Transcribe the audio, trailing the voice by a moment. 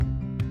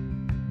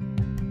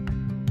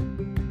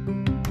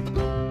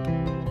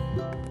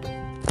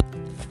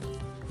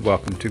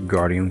Welcome to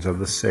Guardians of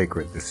the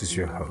Sacred. This is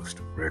your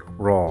host, Rick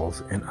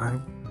Rawls,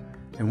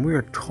 and we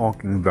are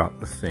talking about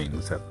the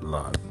things that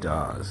love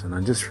does. And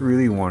I just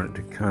really wanted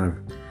to kind of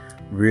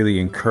really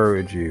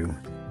encourage you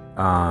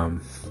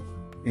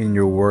in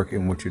your work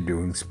and what you're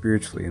doing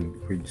spiritually,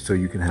 and so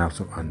you can have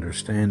some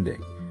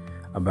understanding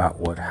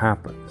about what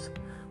happens.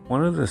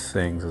 One of the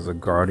things as a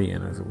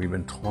guardian, as we've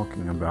been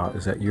talking about,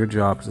 is that your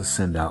job is to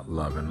send out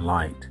love and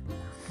light.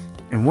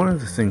 And one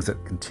of the things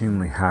that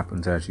continually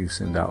happens as you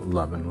send out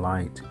love and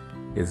light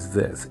is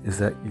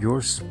that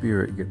your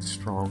spirit gets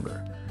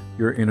stronger.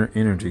 Your inner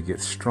energy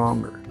gets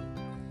stronger.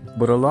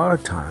 But a lot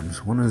of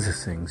times, one of the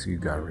things you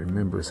got to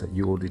remember is that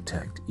you will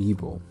detect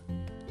evil.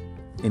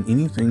 And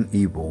anything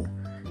evil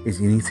is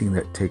anything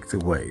that takes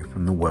away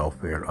from the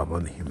welfare of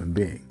a human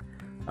being.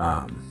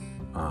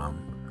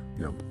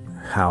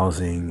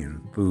 Housing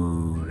and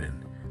food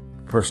and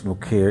personal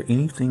care,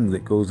 anything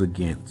that goes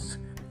against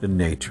the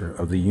nature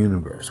of the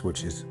universe,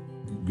 which is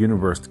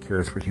universe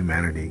cares for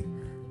humanity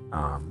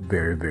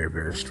very, very,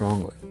 very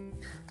strongly.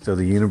 So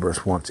the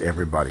universe wants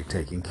everybody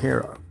taken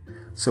care of.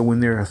 So when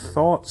there are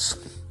thoughts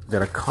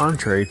that are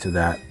contrary to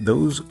that,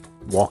 those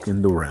walk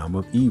in the realm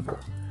of evil.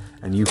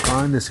 And you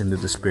find this in the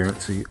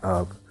disparity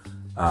of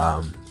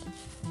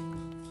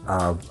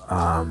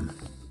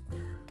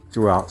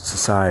throughout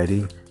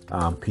society,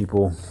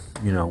 people,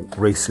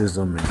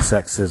 racism and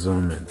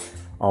sexism and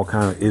all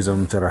kind of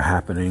isms that are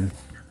happening.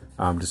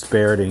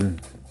 Disparaging,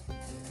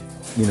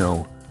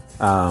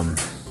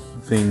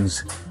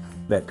 things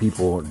that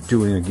people are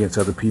doing against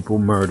other people,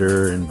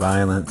 murder and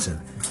violence, and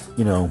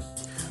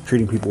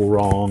treating people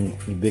wrong,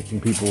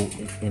 evicting people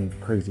in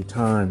crazy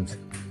times,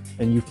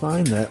 and you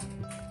find that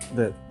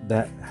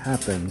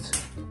happens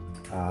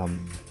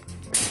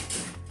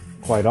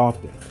quite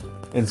often.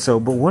 And so,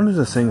 but one of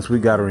the things we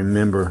got to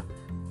remember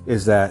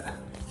is that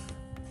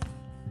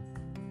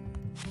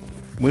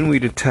when we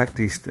detect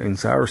these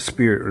things, our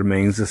spirit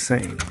remains the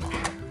same.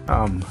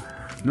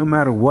 No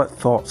matter what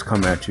thoughts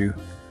come at you,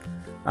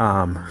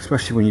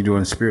 especially when you're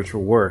doing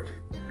spiritual work,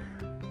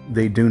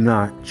 they do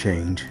not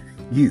change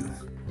you.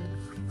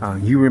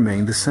 You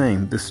remain the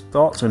same. The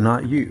thoughts are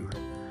not you.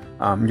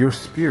 Your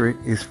spirit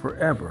is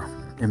forever,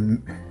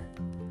 and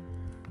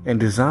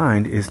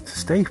designed is to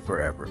stay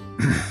forever.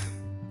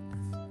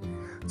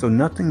 So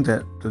nothing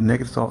that the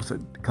negative thoughts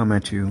that come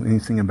at you,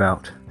 anything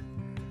about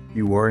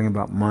you worrying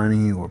about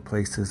money or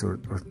places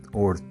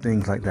or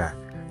things like that,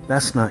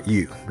 that's not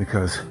you,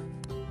 because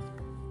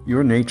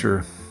your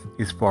nature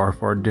is far,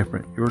 far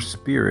different. Your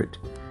spirit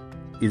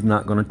is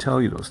not going to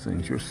tell you those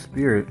things. Your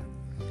spirit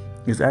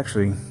is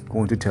actually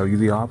going to tell you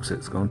the opposite.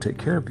 It's going to take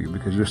care of you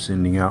because you're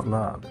sending out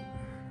love.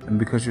 And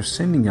because you're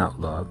sending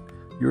out love,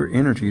 your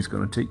energy is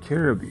going to take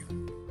care of you.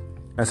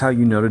 That's how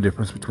you know the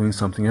difference between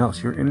something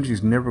else. Your energy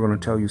is never going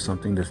to tell you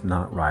something that's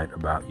not right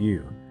about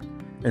you.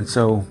 And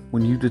so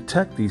when you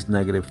detect these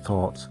negative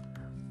thoughts,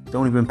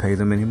 don't even pay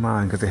them any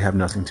mind, because they have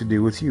nothing to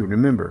do with you.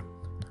 Remember,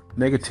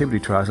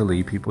 negativity tries to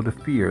lead people to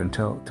fear and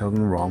tell them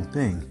the wrong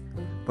thing.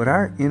 But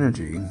our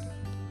energy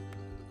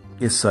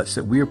is such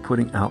that we are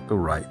putting out the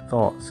right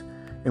thoughts.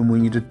 And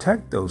when you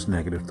detect those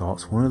negative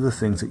thoughts, one of the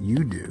things that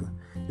you do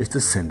is to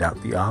send out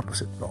the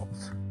opposite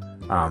thoughts.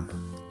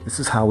 This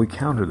is how we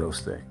counter those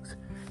things,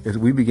 is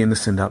we begin to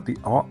send out the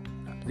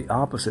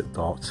opposite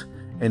thoughts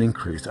and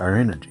increase our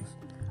energy.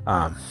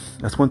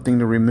 That's one thing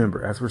to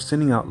remember. As we're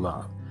sending out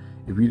love,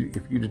 if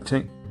you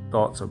detect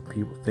thoughts of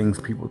things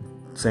people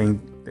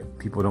saying that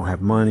people don't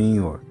have money,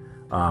 or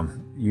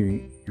your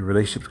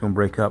relationship's going to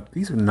break up,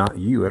 these are not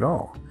you at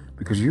all,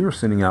 because you're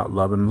sending out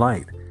love and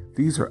light.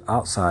 These are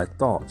outside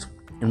thoughts.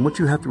 And what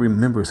you have to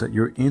remember is that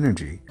your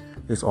energy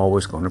is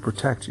always going to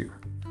protect you.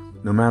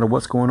 No matter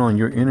what's going on,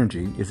 your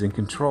energy is in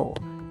control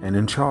and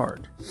in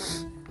charge.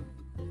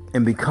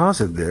 And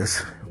because of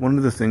this, one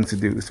of the things to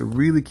do is to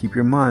really keep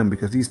your mind,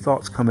 because these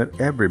thoughts come at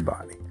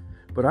everybody.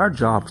 But our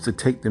job is to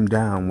take them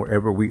down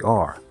wherever we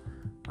are.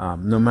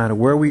 No matter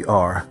where we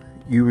are,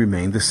 you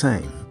remain the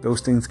same.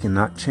 Those things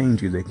cannot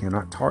change you. They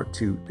cannot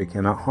they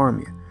cannot harm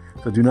you.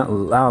 So do not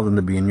allow them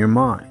to be in your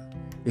mind.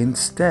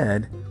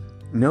 Instead,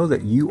 know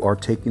that you are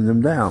taking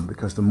them down,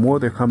 because the more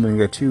they're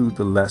coming at you,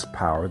 the less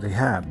power they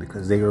have,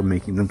 because they are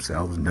making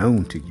themselves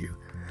known to you.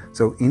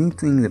 So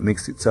anything that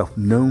makes itself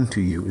known to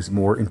you is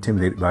more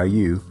intimidated by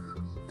you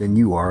than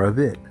you are of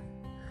it.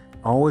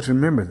 Always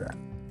remember that,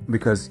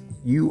 because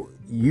you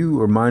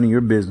are minding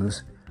your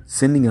business,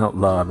 sending out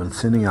love and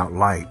sending out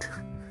light.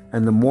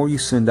 And the more you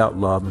send out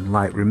love and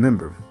light,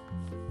 remember,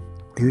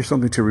 here's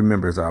something to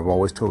remember, as I've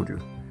always told you.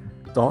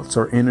 Thoughts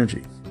are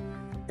energy.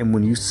 And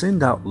when you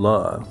send out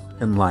love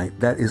and light,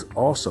 that is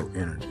also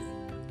energy.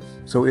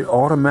 So it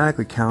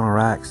automatically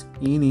counteracts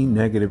any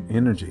negative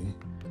energy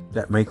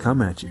that may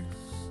come at you.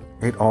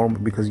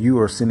 Because you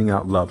are sending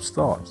out love's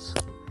thoughts.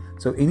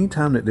 So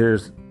anytime that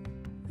there's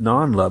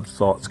non-love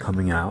thoughts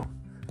coming out,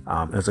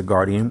 as a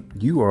guardian,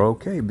 you are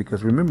okay,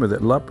 because remember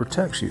that love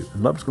protects you.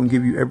 Love's going to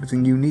give you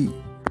everything you need.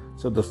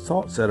 So the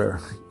thoughts that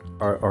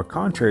are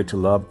contrary to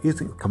love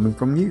isn't coming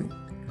from you.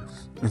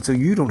 And so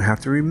you don't have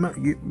to you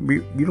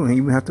don't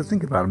even have to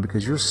think about them,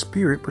 because your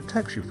spirit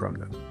protects you from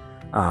them.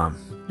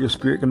 Your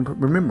spirit can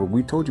remember.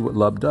 We told you what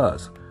love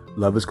does.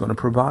 Love is going to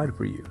provide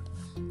for you.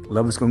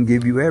 Love is going to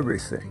give you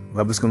everything.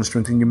 Love is going to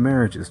strengthen your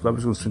marriages. Love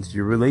is going to strengthen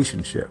your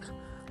relationships.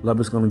 Love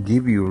is going to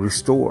give you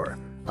restorative.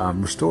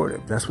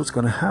 That's what's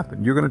going to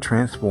happen. You're going to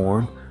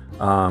transform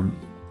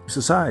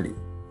society.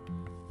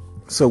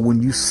 So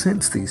when you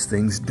sense these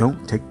things,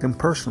 don't take them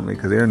personally,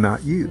 because they're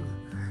not you.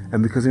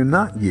 And because they're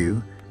not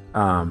you,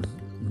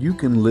 you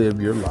can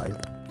live your life,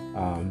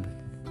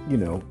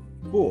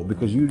 full,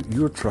 because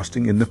you're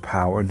trusting in the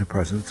power and the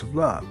presence of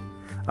love.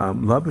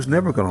 Love is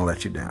never going to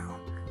let you down.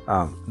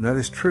 That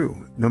is true.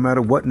 No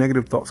matter what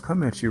negative thoughts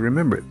come at you,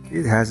 remember,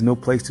 it has no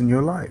place in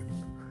your life.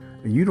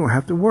 You don't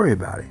have to worry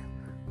about it.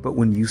 But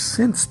when you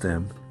sense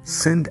them,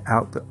 send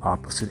out the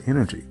opposite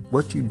energy.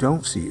 What you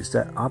don't see is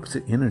that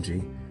opposite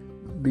energy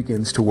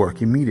begins to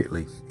work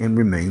immediately and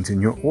remains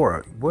in your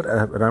aura.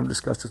 And I've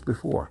discussed this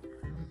before.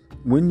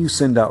 When you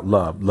send out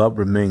love, love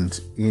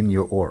remains in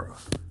your aura.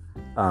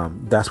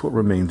 That's what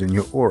remains in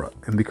your aura.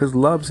 And because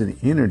love's an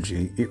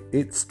energy,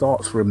 its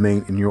thoughts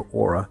remain in your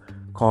aura,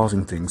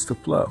 causing things to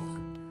flow.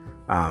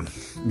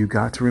 You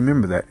got to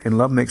remember that. And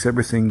love makes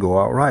everything go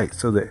out right,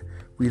 so that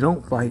we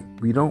don't fight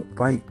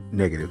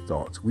negative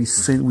thoughts. We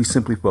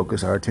simply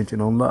focus our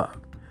attention on love.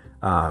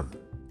 And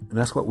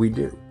that's what we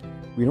do.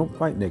 We don't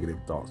fight negative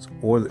thoughts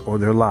or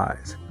their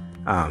lies.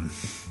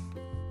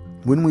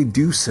 When we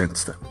do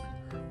sense them,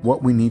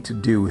 what we need to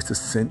do is to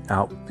send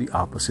out the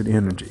opposite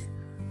energy.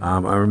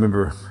 I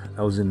remember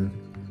I was in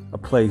a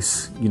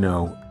place,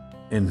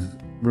 and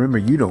remember,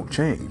 you don't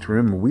change.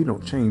 Remember, we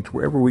don't change.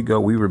 Wherever we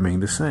go, we remain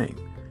the same.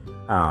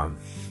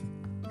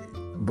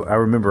 But I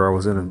remember I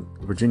was in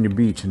Virginia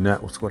Beach, and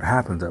that was what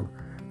happened.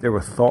 There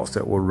were thoughts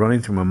that were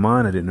running through my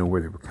mind. I didn't know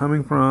where they were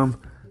coming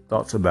from.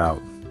 Thoughts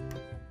about,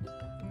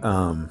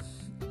 and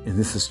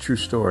this is a true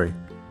story,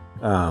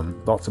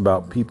 thoughts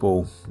about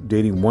people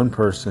dating one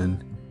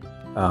person,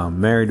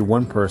 married to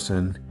one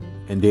person,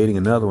 and dating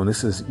another one.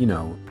 This is,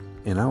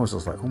 and I was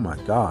just like, oh my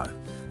God.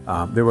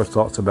 There were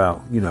thoughts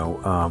about,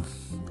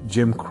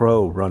 Jim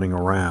Crow running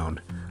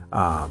around.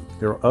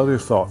 There were other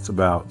thoughts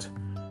about,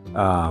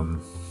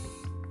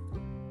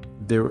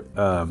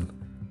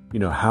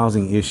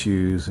 housing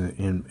issues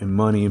and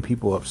money, and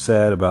people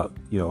upset about,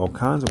 all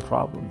kinds of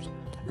problems.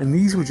 And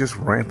these were just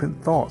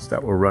rampant thoughts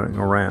that were running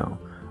around.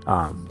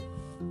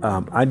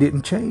 I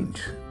didn't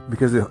change,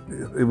 because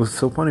it was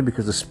so funny,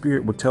 because the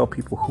Spirit would tell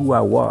people who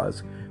I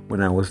was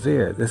when I was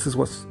there. This is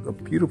what's a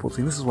beautiful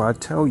thing. This is why I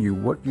tell you,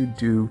 what you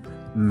do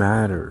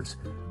matters.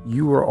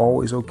 You are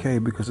always okay,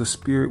 because the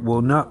Spirit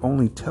will not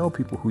only tell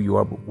people who you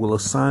are, but will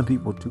assign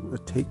people to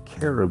take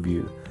care of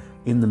you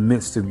in the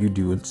midst of you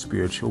doing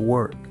spiritual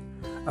work.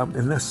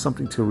 And that's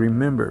something to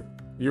remember.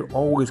 You're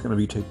always going to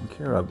be taken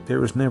care of.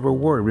 There is never a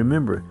worry.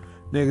 Remember,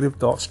 negative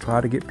thoughts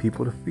try to get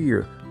people to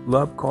fear.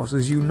 Love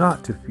causes you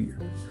not to fear.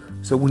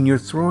 So when you're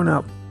throwing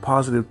out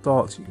positive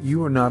thoughts,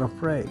 you are not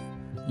afraid.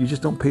 You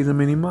just don't pay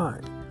them any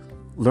mind.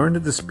 Learn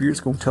that the Spirit's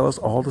going to tell us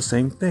all the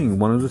same thing.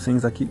 One of the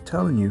things I keep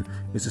telling you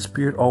is the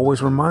Spirit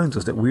always reminds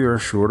us that we are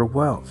assured of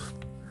wealth.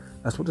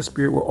 That's what the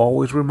Spirit will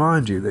always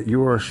remind you, that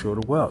you are assured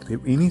of wealth.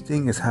 If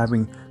anything is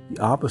having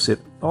the opposite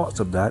thoughts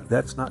of that,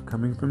 that's not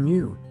coming from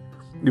you.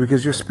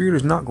 Because your Spirit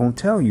is not going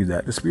to tell you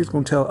that. The Spirit's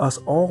going to tell us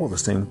all the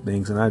same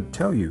things. And I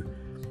told you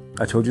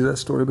that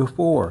story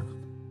before,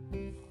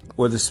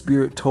 where the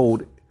Spirit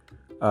told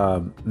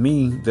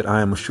me that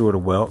I am assured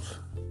of wealth,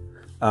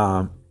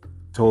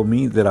 told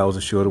me that I was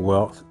assured of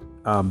wealth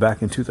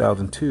back in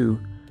 2002.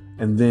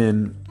 And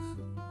then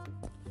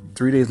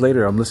 3 days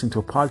later, I'm listening to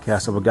a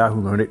podcast of a guy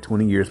who learned it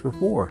 20 years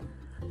before.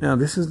 Now,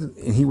 and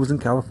he was in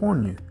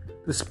California.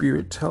 The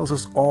Spirit tells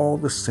us all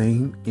the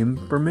same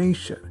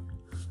information.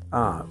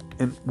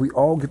 And we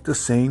all get the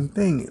same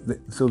thing,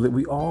 so that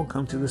we all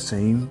come to the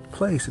same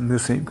place and the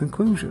same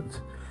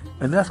conclusions.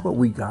 And that's what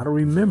we got to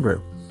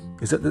remember,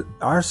 is that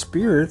our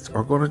spirits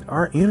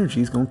our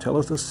energy is going to tell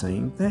us the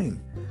same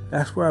thing.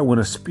 That's why when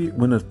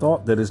a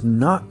thought that is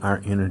not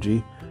our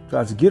energy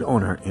tries to get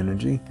on our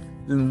energy,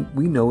 then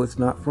we know it's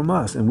not from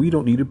us, and we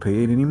don't need to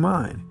pay it any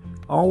mind.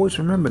 Always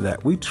remember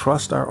that. We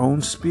trust our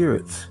own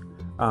spirits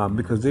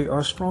because they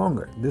are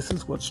stronger. This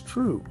is what's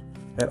true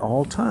at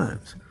all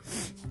times.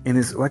 And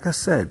it's like I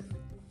said,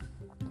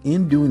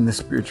 in doing the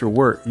spiritual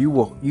work, you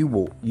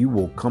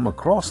will come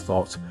across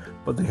thoughts,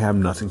 but they have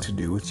nothing to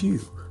do with you.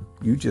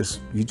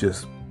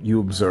 You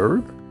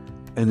observe,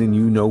 and then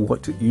you know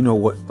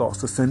what thoughts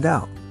to send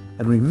out.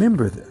 And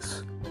remember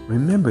this.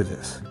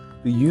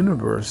 The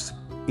universe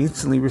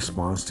instantly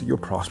responds to your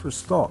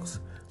prosperous thoughts.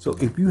 So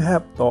if you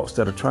have thoughts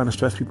that are trying to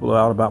stress people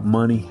out about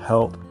money,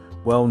 health,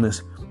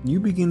 wellness, you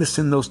begin to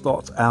send those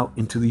thoughts out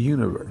into the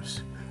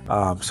universe,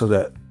 so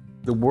that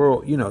the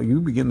world,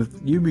 you begin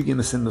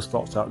to send those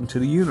thoughts out into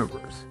the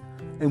universe.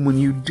 And when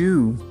you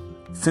do,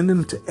 send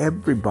them to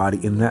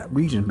everybody in that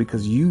region,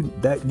 because you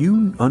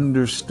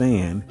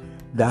understand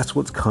that's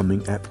what's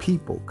coming at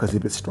people. Because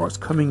if it starts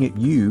coming at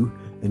you,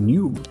 and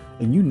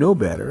you know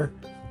better,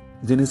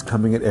 then it's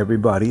coming at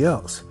everybody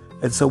else.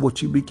 And so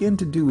what you begin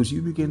to do is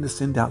you begin to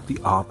send out the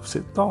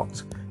opposite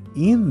thoughts.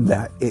 In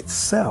that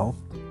itself,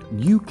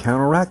 you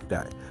counteract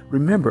that.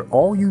 Remember,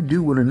 all you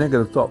do when a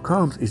negative thought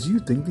comes is you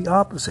think the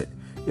opposite.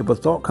 If a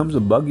thought comes to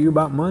bug you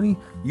about money,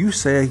 you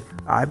say,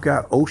 I've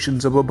got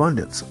oceans of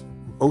abundance,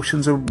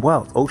 oceans of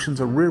wealth, oceans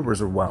of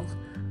rivers of wealth.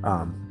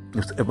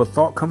 If a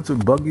thought comes to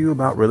bug you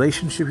about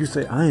relationship, you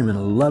say, I am in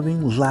a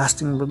loving,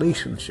 lasting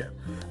relationship,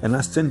 and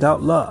I send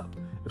out love.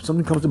 If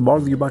something comes to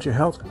bother you about your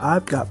health,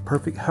 I've got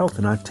perfect health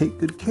and I take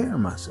good care of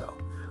myself.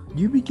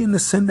 You begin to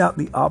send out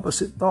the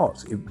opposite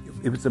thoughts.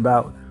 If it's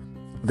about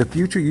the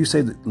future, you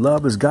say that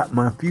love has got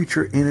my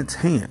future in its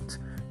hands.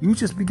 You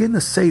just begin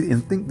to say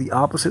and think the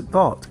opposite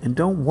thoughts, and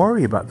don't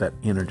worry about that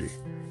energy.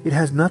 It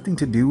has nothing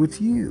to do with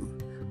you.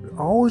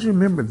 Always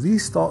remember,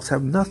 these thoughts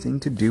have nothing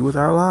to do with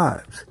our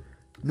lives.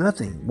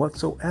 Nothing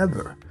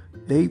whatsoever.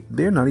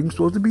 They're not even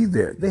supposed to be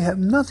there. They have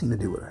nothing to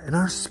do with it. And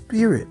our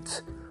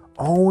spirits,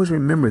 always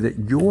remember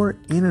that your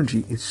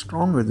energy is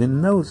stronger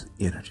than those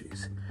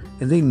energies.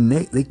 And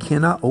they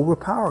cannot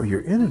overpower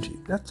your energy.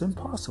 That's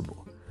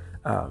impossible.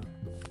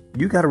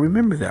 You got to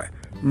remember that.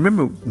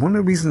 Remember, one of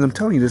the reasons I'm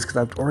telling you this, because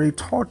I've already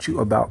taught you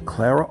about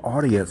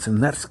clairaudience,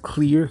 and that's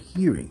clear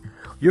hearing.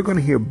 You're going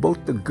to hear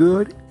both the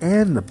good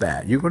and the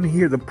bad. You're going to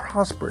hear the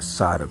prosperous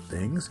side of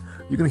things.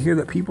 You're going to hear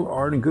that people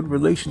are in good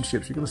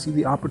relationships. You're going to see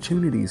the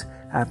opportunities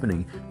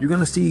happening. You're going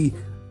to see,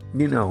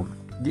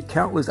 get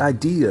countless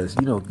ideas.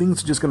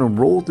 Things are just going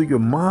to roll through your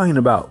mind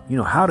about,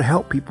 how to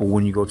help people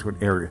when you go to an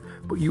area.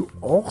 But you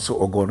also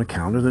are going to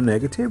counter the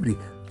negativity.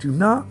 Do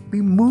not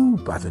be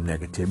moved by the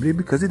negativity,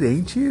 because it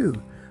ain't you.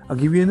 I'll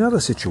give you another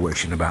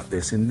situation about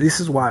this. And this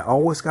is why I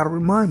always got to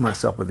remind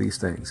myself of these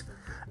things.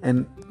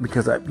 And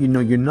because,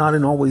 you're not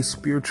in always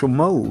spiritual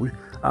mode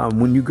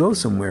when you go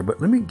somewhere.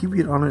 But let me give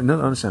you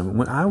another understanding.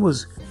 When I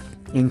was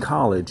in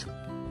college,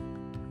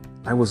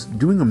 I was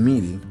doing a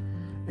meeting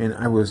and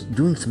I was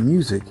doing some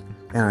music,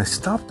 and I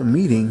stopped the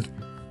meeting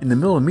in the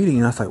middle of the meeting,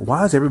 and I was like,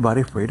 why is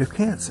everybody afraid of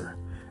cancer?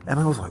 And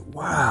I was like,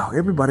 wow,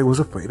 everybody was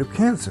afraid of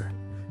cancer.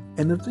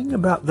 And the thing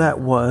about that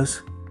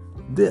was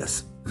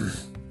this.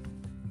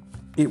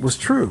 It was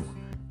true.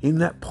 In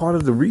that part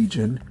of the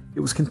region, it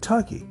was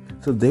Kentucky.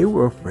 So they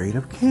were afraid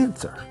of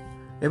cancer.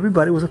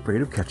 Everybody was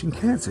afraid of catching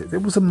cancer. There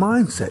was a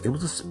mindset. It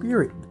was a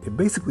spirit.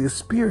 Basically a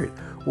spirit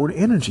or an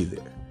energy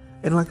there.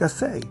 And like I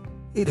say,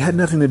 it had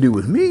nothing to do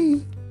with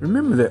me.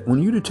 Remember that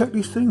when you detect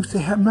these things, they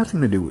have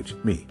nothing to do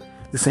with me.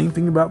 The same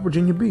thing about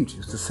Virginia Beach.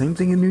 It's the same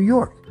thing in New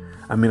York.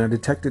 I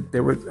detected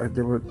there were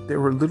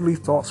literally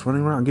thoughts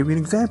running around. I'll give you an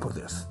example of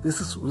this.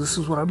 This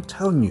is what I'm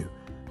telling you.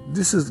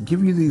 This is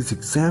giving you these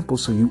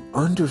examples so you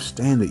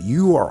understand that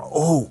you are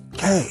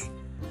okay.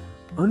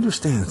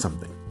 Understand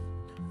something.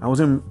 I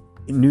was in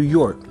New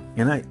York,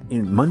 and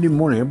in Monday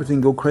morning,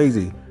 everything go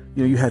crazy.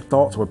 You had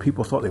thoughts where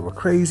people thought they were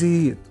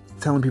crazy,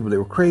 telling people they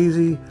were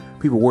crazy.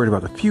 People worried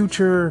about the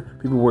future.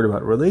 People worried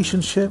about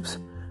relationships.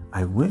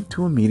 I went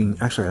to a meeting.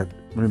 Actually,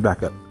 let me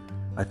back up.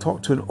 I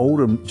talked to an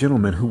older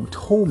gentleman who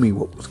told me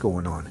what was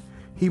going on.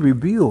 He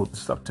revealed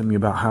stuff to me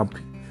about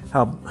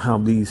how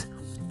these,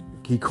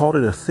 he called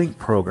it a think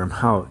program,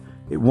 how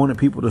it wanted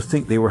people to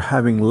think they were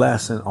having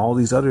less and all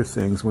these other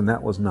things when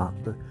that was not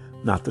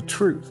the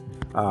truth.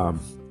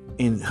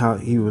 And how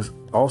he was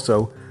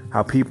also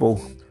how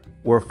people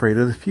were afraid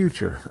of the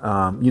future.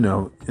 And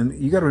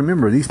you got to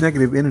remember, these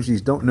negative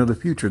energies don't know the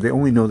future. They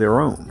only know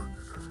their own.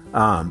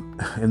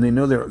 And they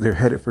know they're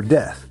headed for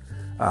death.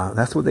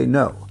 That's what they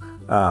know.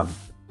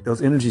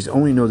 Those energies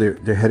only know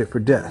they're headed for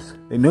death.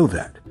 They know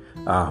that.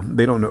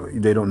 They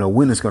don't know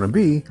when it's going to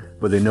be,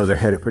 but they know they're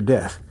headed for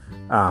death.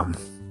 But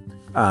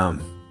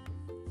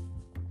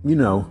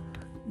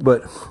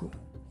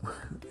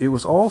it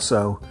was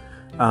also,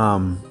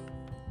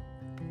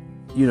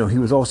 he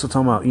was also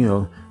talking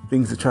about,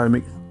 things that try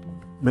to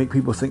make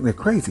people think they're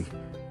crazy.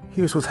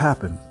 Here's what's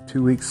happened.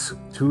 2 weeks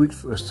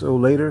or so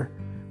later,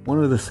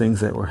 one of the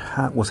things that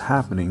was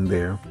happening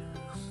there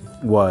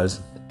was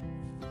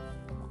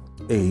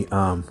I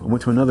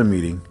went to another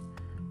meeting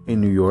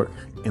in New York,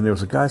 and there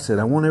was a guy said,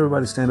 I want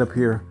everybody to stand up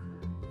here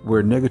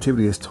where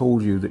negativity has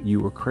told you that you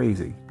were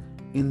crazy.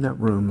 In that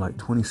room, like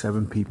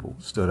 27 people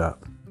stood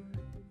up.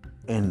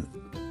 And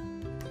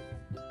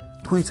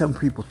 27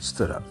 people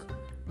stood up.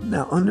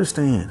 Now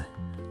understand,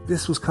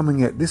 this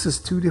is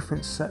two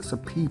different sets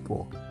of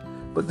people,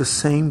 but the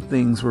same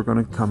things were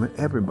going to come at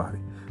everybody.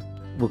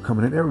 We're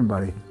coming at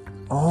everybody.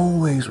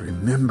 Always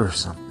remember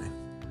something,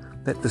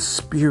 that the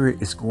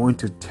spirit is going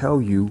to tell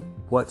you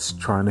what's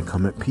trying to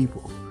come at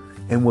people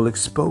and will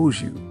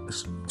expose it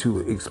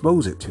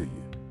to you.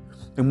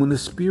 And when the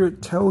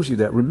spirit tells you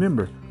that,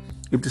 remember,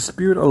 if the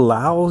spirit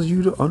allows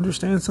you to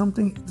understand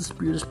something, the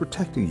spirit is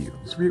protecting you.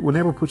 The spirit will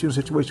never put you in a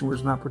situation where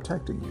it's not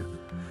protecting you.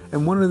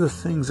 And one of the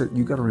things that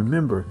you got to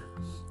remember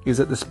is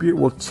that the spirit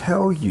will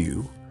tell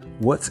you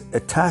what's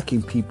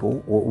attacking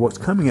people or what's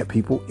coming at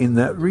people in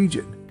that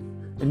region.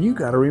 And you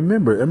got to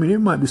remember, it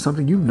might be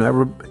something an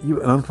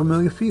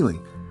unfamiliar feeling.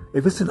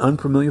 If it's an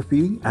unfamiliar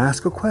feeling,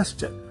 ask a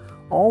question.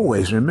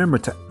 Always remember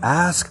to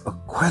ask a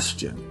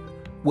question.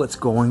 What's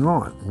going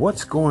on?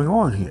 What's going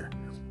on here?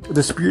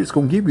 The Spirit's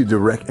going to give you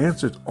direct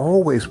answers.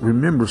 Always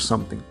remember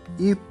something.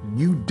 If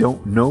you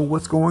don't know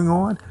what's going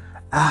on,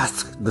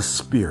 ask the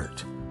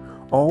Spirit.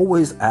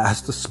 Always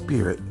ask the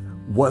Spirit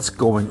what's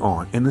going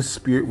on, and the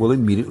Spirit will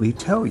immediately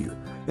tell you.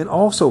 And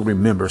also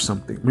remember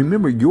something.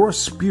 Remember, your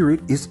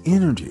spirit is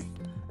energy.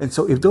 And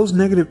so if those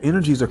negative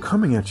energies are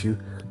coming at you,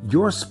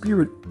 your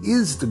spirit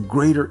is the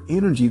greater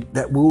energy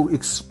that will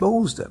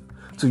expose them.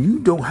 So you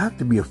don't have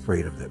to be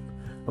afraid of them.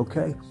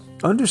 Okay?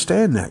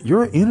 Understand that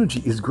your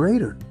energy is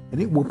greater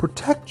and it will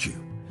protect you.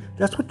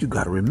 That's what you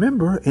got to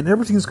remember. And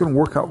everything's going to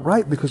work out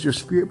right because your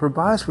spirit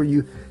provides for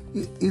you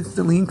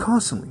instantly and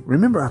constantly.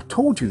 Remember, I've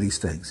told you these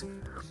things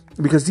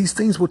because these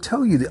things will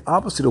tell you the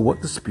opposite of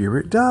what the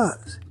spirit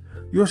does.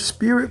 Your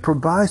spirit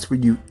provides for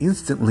you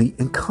instantly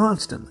and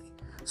constantly.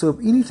 So if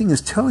anything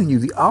is telling you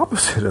the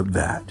opposite of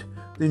that,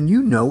 then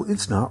you know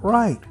it's not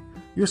right.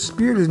 Your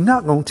spirit is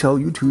not going to tell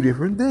you two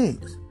different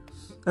things.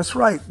 That's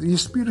right. Your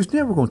spirit is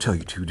never going to tell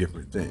you two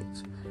different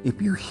things.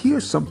 If you hear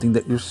something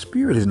that your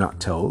spirit has not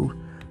told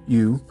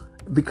you,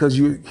 because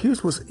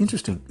here's what's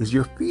interesting, is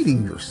you're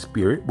feeding your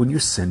spirit when you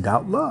send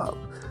out love.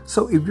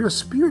 So if your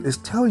spirit is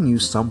telling you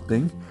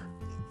something,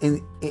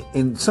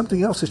 and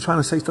something else is trying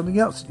to say something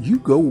else, you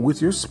go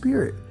with your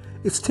spirit.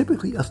 It's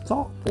typically a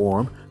thought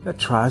form that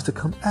tries to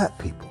come at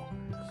people.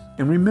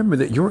 And remember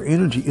that your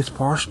energy is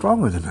far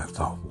stronger than that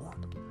thought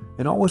form.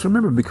 And always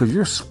remember, because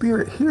your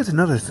spirit, here's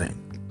another thing.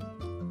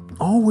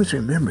 Always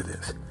remember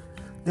this.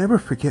 Never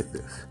forget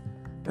this.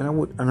 And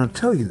I'll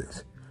tell you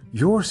this.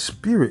 Your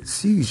spirit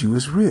sees you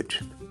as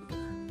rich.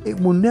 It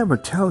will never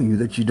tell you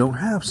that you don't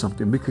have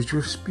something, because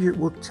your spirit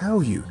will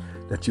tell you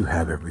that you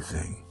have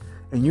everything.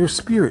 And your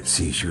spirit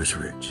sees you as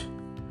rich.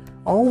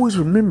 Always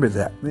remember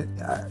that.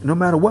 No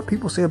matter what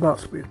people say about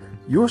spirit,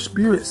 your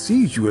spirit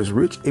sees you as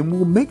rich and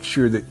will make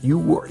sure that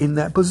you are in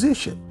that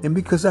position. And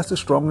because that's a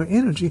stronger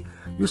energy,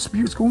 your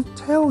spirit's going to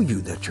tell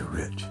you that you're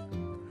rich.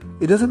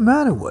 It doesn't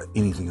matter what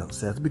anything else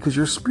says, because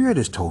your spirit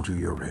has told you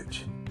you're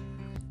rich.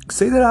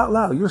 Say that out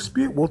loud. Your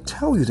spirit will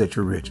tell you that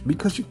you're rich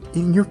because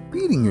you're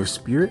feeding your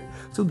spirit.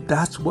 So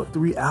that's what the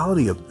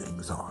reality of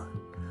things are.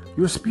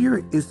 You're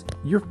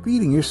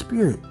feeding your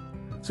spirit.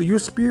 So your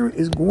spirit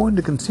is going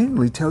to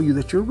continually tell you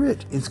that you're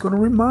rich. It's going to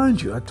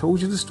remind you. I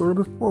told you the story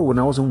before when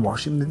I was in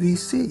Washington,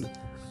 D.C.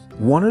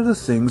 One of the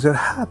things that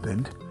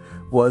happened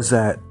was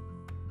that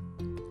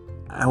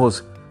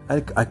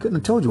I couldn't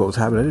have told you what was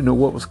happening. I didn't know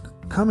what was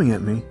coming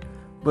at me,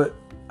 but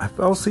I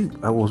fell asleep.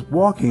 I was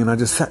walking and I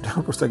just sat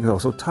down for a second. I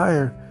was so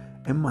tired,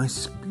 and my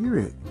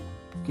spirit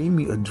gave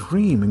me a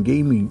dream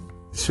and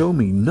showed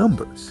me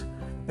numbers.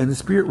 And the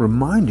spirit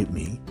reminded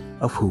me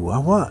of who I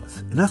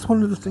was. And that's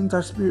one of the things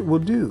our spirit will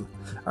do.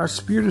 Our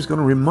spirit is going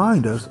to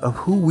remind us of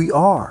who we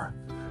are.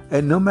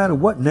 And no matter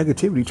what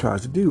negativity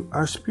tries to do,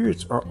 our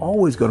spirits are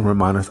always going to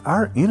remind us.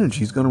 Our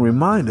energy is going to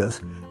remind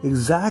us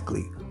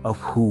exactly of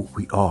who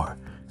we are.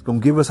 It's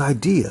going to give us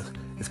ideas.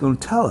 It's going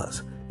to tell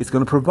us. It's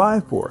going to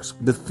provide for us.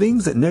 The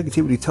things that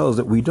negativity tells us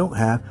that we don't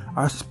have,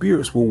 our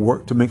spirits will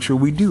work to make sure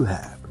we do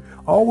have.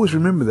 Always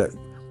remember that.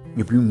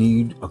 If you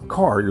need a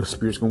car, your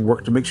spirit's going to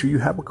work to make sure you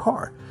have a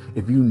car.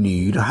 If you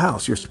need a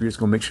house, your spirit's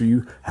going to make sure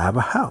you have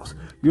a house.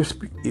 If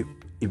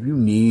you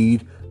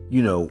need,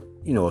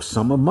 a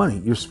sum of money,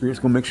 your spirit's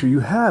going to make sure you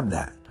have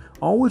that.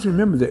 Always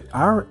remember that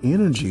our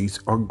energies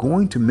are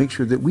going to make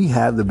sure that we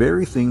have the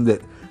very thing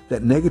that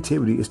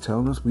negativity is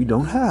telling us we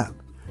don't have.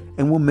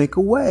 And we'll make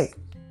a way.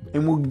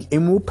 And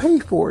we'll pay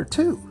for it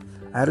too.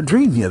 I had a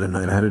dream the other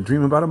night. I had a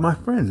dream about my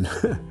friend,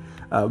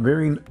 a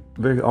very,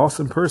 very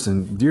awesome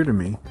person, dear to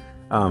me.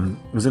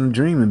 It was in a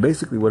dream, and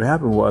basically what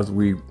happened was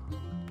we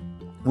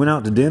went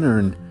out to dinner,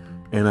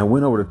 and I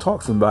went over to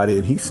talk to somebody,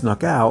 and he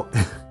snuck out,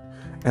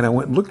 and I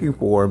went looking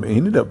for him, and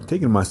ended up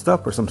taking my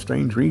stuff for some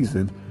strange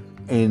reason,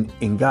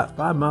 and got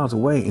 5 miles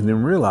away, and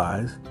then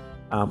realized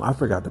I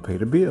forgot to pay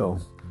the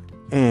bill.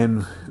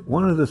 And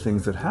one of the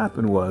things that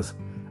happened was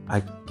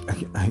I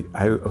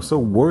was so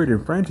worried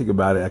and frantic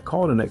about it. I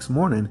called the next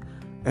morning,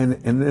 and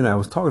then I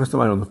was talking to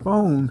somebody on the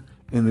phone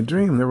in the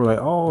dream. They were like,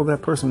 "Oh,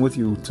 that person with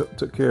you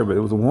took care of it." It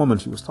was a woman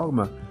she was talking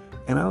about.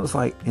 And I was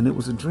like, and it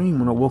was a dream.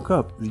 When I woke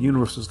up, the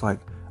universe was like,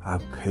 "I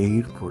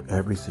paid for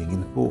everything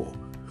in full."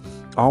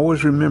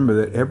 Always remember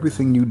that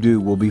everything you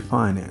do will be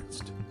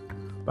financed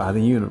by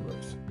the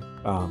universe.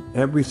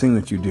 Everything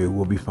that you do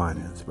will be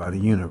financed by the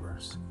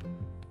universe.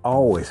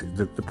 Always,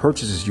 the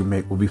purchases you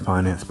make will be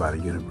financed by the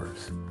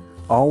universe.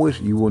 Always,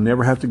 you will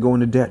never have to go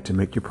into debt to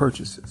make your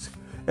purchases.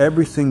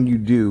 Everything you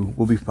do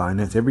will be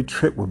financed. Every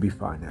trip will be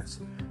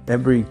financed.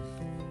 Everything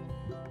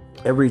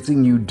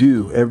you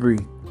do, every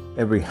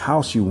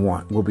house you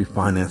want will be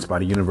financed by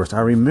the universe. I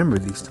remember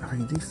these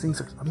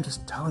things. I'm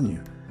just telling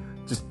you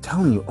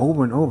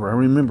over and over. I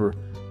remember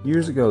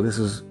years ago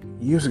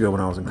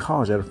when I was in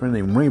college, I had a friend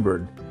named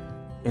Rayburn,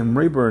 and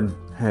Rayburn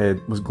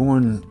was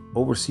going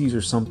overseas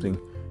or something,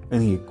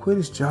 and he had quit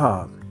his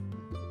job,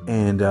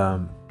 and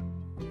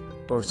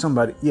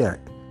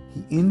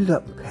he ended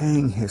up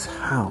paying his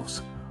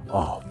house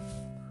off.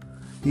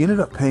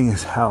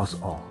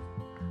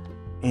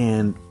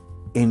 And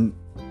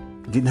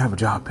didn't have a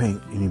job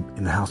paying,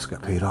 and the house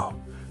got paid off.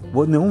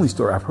 Wasn't the only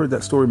story. I've heard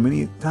that story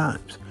many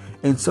times.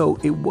 And so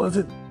it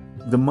wasn't,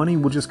 the money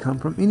will just come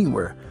from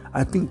anywhere.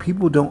 I think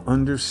people don't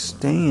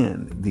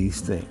understand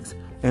these things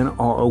and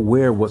are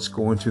aware of what's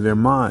going through their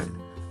mind.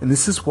 And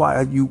this is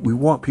why we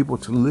want people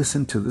to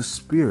listen to the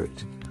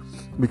Spirit,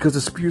 because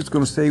the Spirit's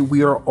going to say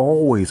we are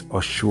always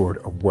assured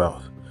of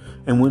wealth.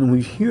 And when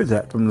we hear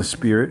that from the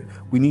Spirit,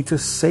 we need to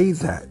say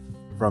that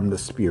from the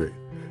Spirit.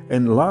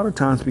 And a lot of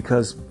times,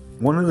 because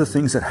one of the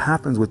things that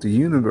happens with the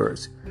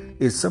universe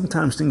is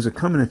sometimes things are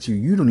coming at you,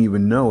 you don't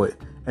even know it.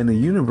 And the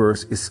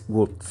universe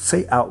will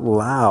say out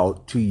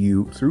loud to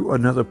you through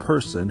another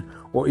person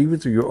or even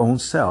through your own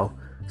self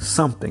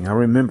something. I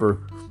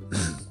remember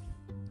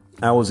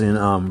I was in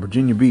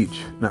Virginia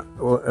Beach.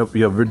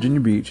 Virginia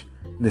Beach.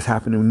 This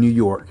happened in New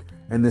York,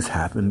 and this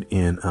happened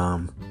in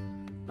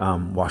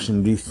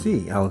Washington,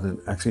 D.C. I was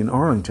actually in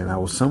Arlington. I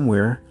was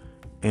somewhere,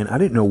 and I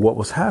didn't know what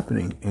was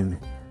happening. And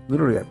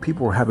literally,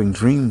 people were having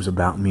dreams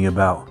about me,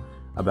 about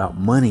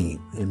money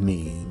in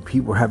me.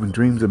 People were having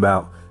dreams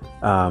about,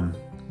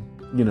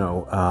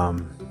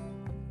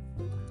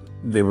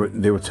 they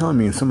were telling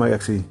me, and somebody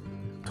actually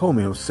told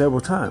me it was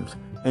several times,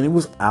 and it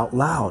was out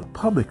loud,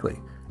 publicly.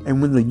 And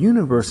when the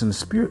universe and the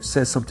Spirit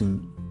says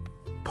something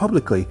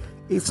publicly,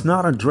 it's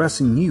not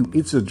addressing you,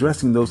 it's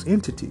addressing those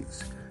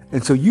entities.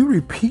 And so you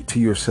repeat to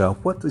yourself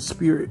what the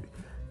Spirit,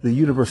 the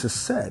universe has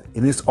said,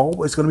 and it's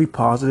always going to be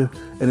positive,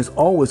 and it's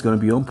always going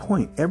to be on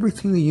point.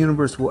 Everything the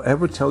universe will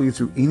ever tell you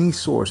through any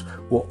source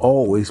will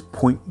always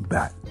point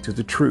back to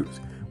the truth,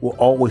 will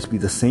always be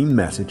the same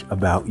message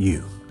about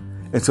you.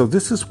 And so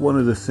this is one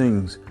of the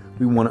things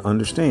we want to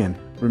understand.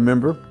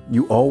 Remember,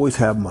 you always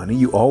have money.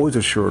 You always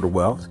are sure of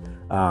wealth.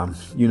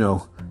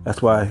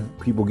 That's why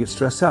people get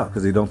stressed out,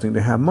 because they don't think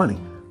they have money.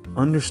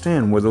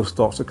 Understand where those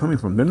thoughts are coming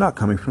from. They're not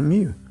coming from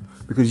you,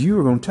 because you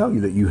are going to tell you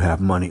that you have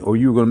money, or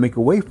you're going to make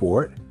a way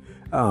for it.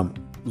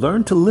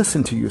 Learn to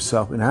listen to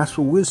yourself and ask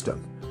for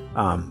wisdom.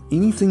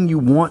 Anything you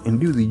want and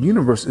do, the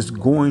universe is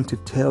going to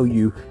tell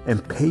you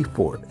and pay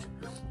for it.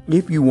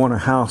 If you want a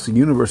house, the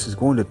universe is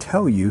going to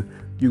tell you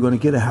you're going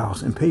to get a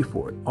house and pay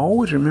for it.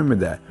 Always remember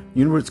that.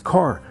 Universe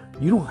car,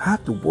 you don't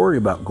have to worry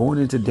about going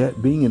into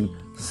debt, being in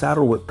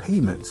saddle with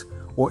payments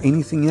or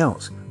anything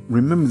else.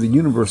 Remember, the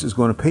universe is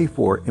going to pay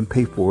for it and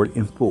pay for it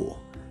in full.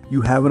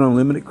 You have an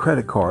unlimited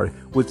credit card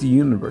with the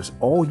universe.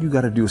 All you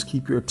got to do is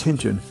keep your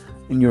attention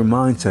and your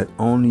mindset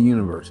on the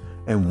universe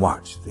and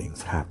watch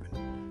things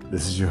happen.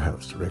 This is your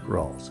host, Rick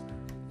Rawls,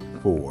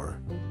 for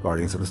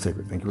Guardians of the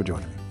Sacred. Thank you for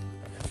joining me.